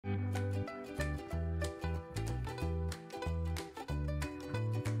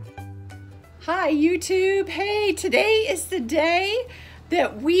Hi YouTube. Hey, today is the day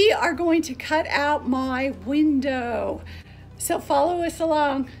that we are going to cut out my window. So follow us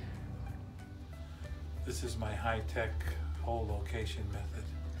along. This is my high-tech hole location method.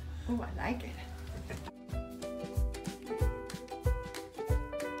 Oh, I like it.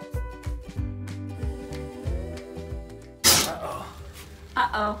 Uh-oh.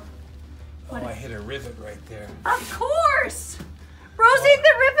 Uh-oh. Oh, I hit a rivet right there. Of course! Rosie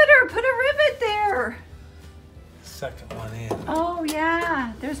the Riveter, put a rivet there. Second one in. Oh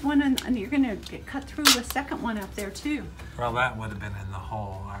yeah, there's one in, and you're gonna get cut through the second one up there too. Well, that would have been in the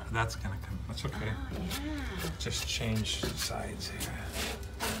hole. That's gonna come, that's okay. Oh, yeah. Just change sides here.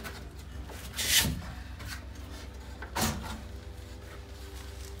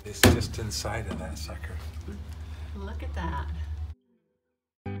 It's just inside of that sucker. Look at that.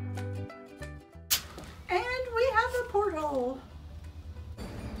 And we have a porthole.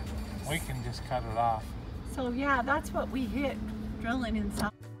 We can just cut it off. So yeah, that's what we hit drilling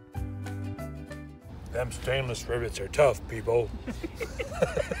inside. Them stainless rivets are tough, people.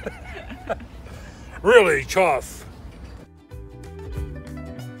 Really tough.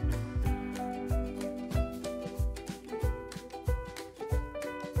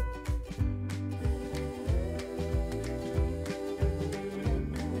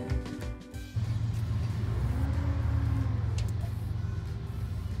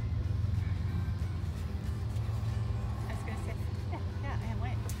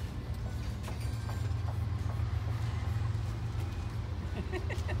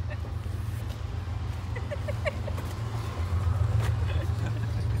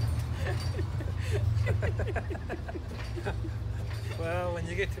 Well, when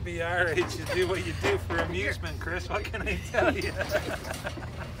you get to be our age, you do what you do for amusement, Chris. What can I tell you?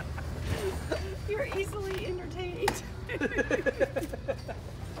 You're easily entertained.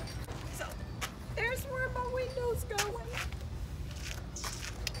 So, there's where my window's going.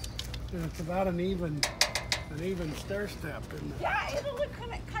 And it's about an even stair step, isn't it? Yeah, it'll look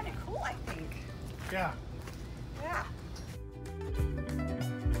kind of cool, I think. Yeah. Yeah.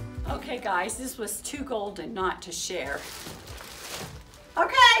 Okay, guys, this was too golden not to share.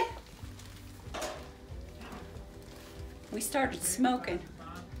 Okay. We started smoking.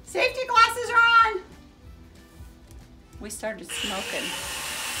 Safety glasses are on. We started smoking.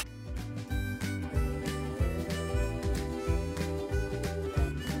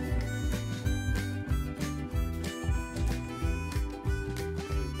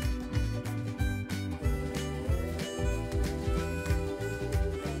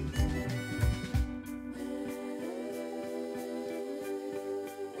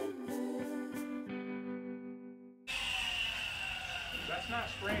 That's not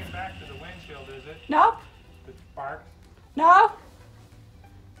spraying back to the windshield, is it? Nope. The spark? No.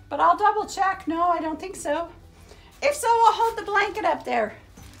 But I'll double check. No, I don't think so. If so, I'll hold the blanket up there.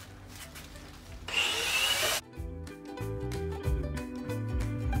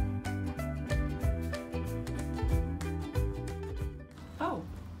 Oh.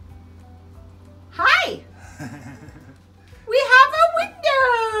 Hi. We have a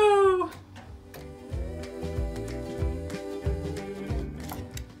window.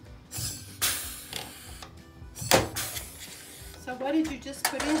 So what did you just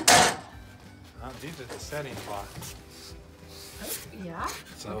put in? These are the setting blocks. Yeah.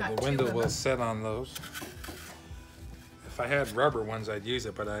 So the window will set on those. If I had rubber ones, I'd use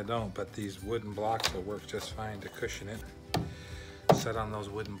it, but I don't. But these wooden blocks will work just fine to cushion it. Set on those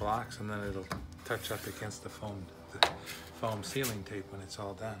wooden blocks, and then it'll touch up against the foam sealing tape when it's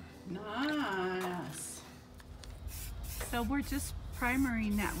all done. Nice. So we're just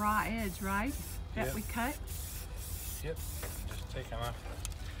primering that raw edge, right? That Yep. we cut? Yep. Just taking off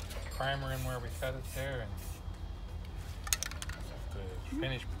the primer in where we cut it there, and the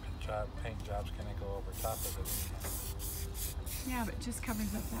finished paint job's gonna go over top of it. Yeah, but it just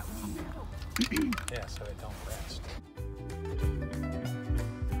covers up that raw metal. Yeah, so it don't rest.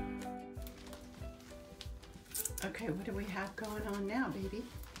 Okay, what do we have going on now, baby?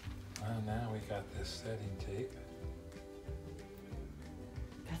 Well, now we got this setting tape.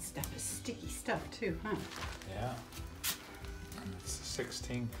 That stuff is sticky stuff too, huh? Yeah. And it's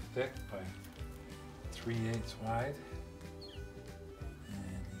 16th thick by 3/8 wide.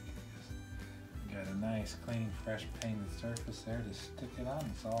 And you got a nice, clean, fresh painted surface there to stick it on.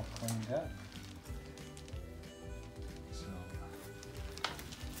 It's all cleaned up. So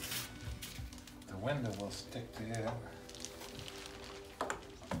the window will stick to it.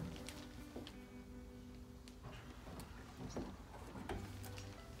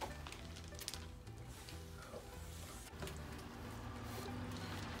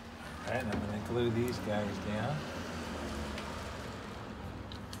 Alright, I'm going to glue these guys down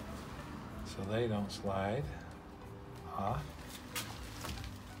so they don't slide off.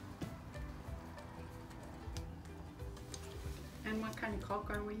 And what kind of caulk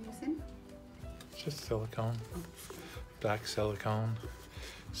are we using? Just silicone, black silicone.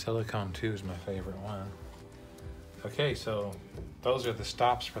 Silicone 2 is my favorite one. Okay, so those are the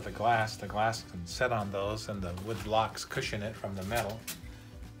stops for the glass. The glass can set on those and the wood blocks cushion it from the metal.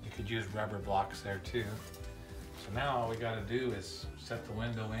 You could use rubber blocks there too. So now all we got to do is set the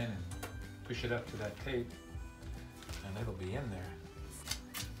window in and push it up to that tape and it'll be in there.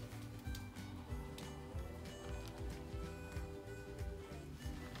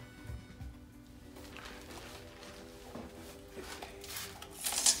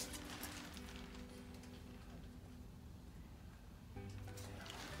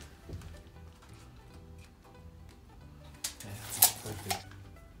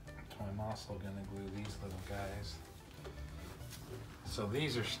 So I'm also going to glue these little guys. So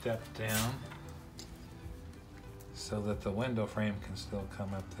these are stepped down so that the window frame can still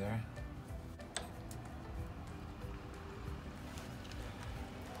come up there.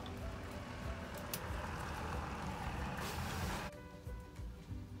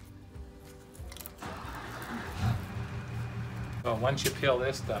 But once you peel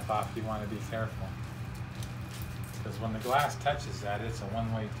this stuff off, you want to be careful. Because when the glass touches that, it's a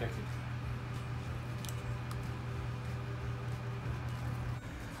one-way ticket.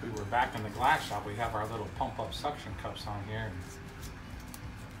 If we were back in the glass shop, we have our little pump-up suction cups on here.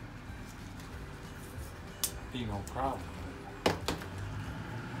 Be no problem.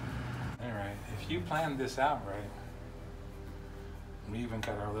 Alright, if you planned this out right, we even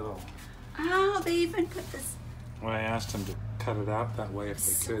got our little... Oh, they even put this... Well, I asked them to cut it out that way if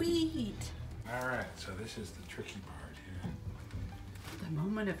they could. Sweet. Alright, so this is the tricky part here. The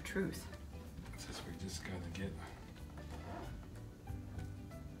moment of truth. It's just we just gotta get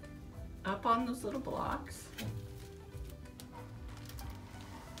Up on those little blocks. and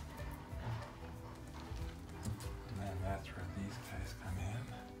then that's where these guys come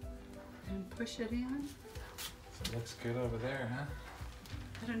in. And push it in. So it looks good over there, huh?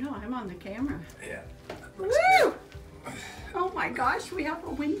 I don't know, I'm on the camera. Yeah. Woo! Oh my gosh, we have a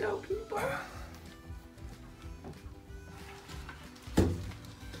window, people. The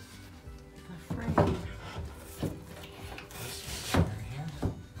frame. This one in here.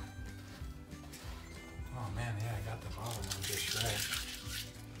 Oh man, yeah, I got the bottom one just right.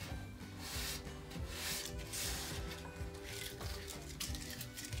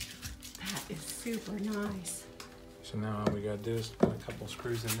 That is super nice. So now all we gotta do is put a couple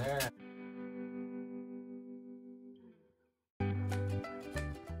screws in there.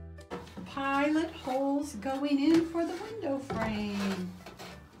 Pilot holes going in for the window frame.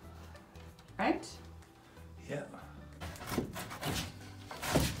 Right? Yep.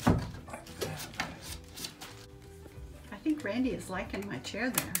 Like that. I think Randy is liking my chair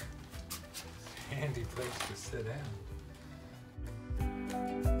there. Handy place to sit down.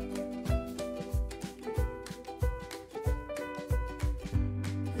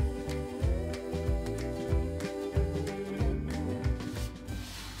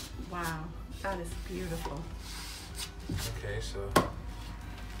 Wow, that is beautiful. Okay, so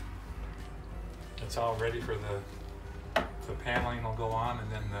it's all ready for the paneling will go on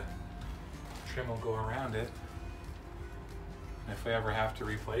and then the trim will go around it. And if we ever have to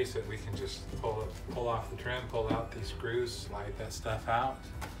replace it, we can just pull off the trim, pull out these screws, slide that stuff out,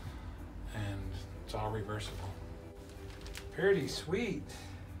 and it's all reversible. Pretty sweet.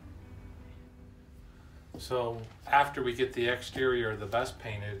 So after we get the exterior of the bus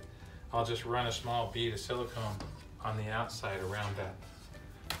painted, I'll just run a small bead of silicone on the outside around that,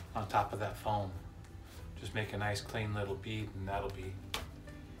 on top of that foam. Just make a nice clean little bead and that'll be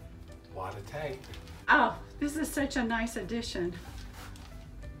watertight. Oh, this is such a nice addition.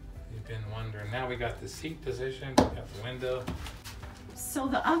 You've been wondering. Now we got the seat position, we got the window. So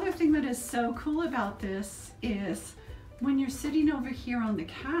the other thing that is so cool about this is when you're sitting over here on the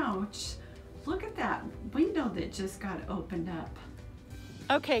couch, look at that window that just got opened up.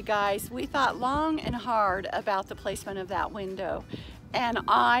 Okay guys, we thought long and hard about the placement of that window and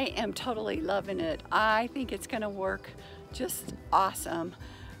I am totally loving it. I think it's gonna work just awesome.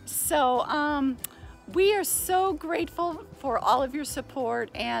 So we are so grateful for all of your support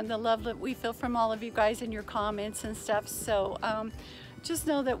and the love that we feel from all of you guys in your comments and stuff. So just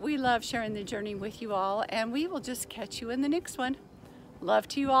know that we love sharing the journey with you all and we will just catch you in the next one. Love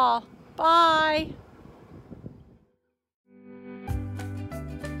to you all. Bye.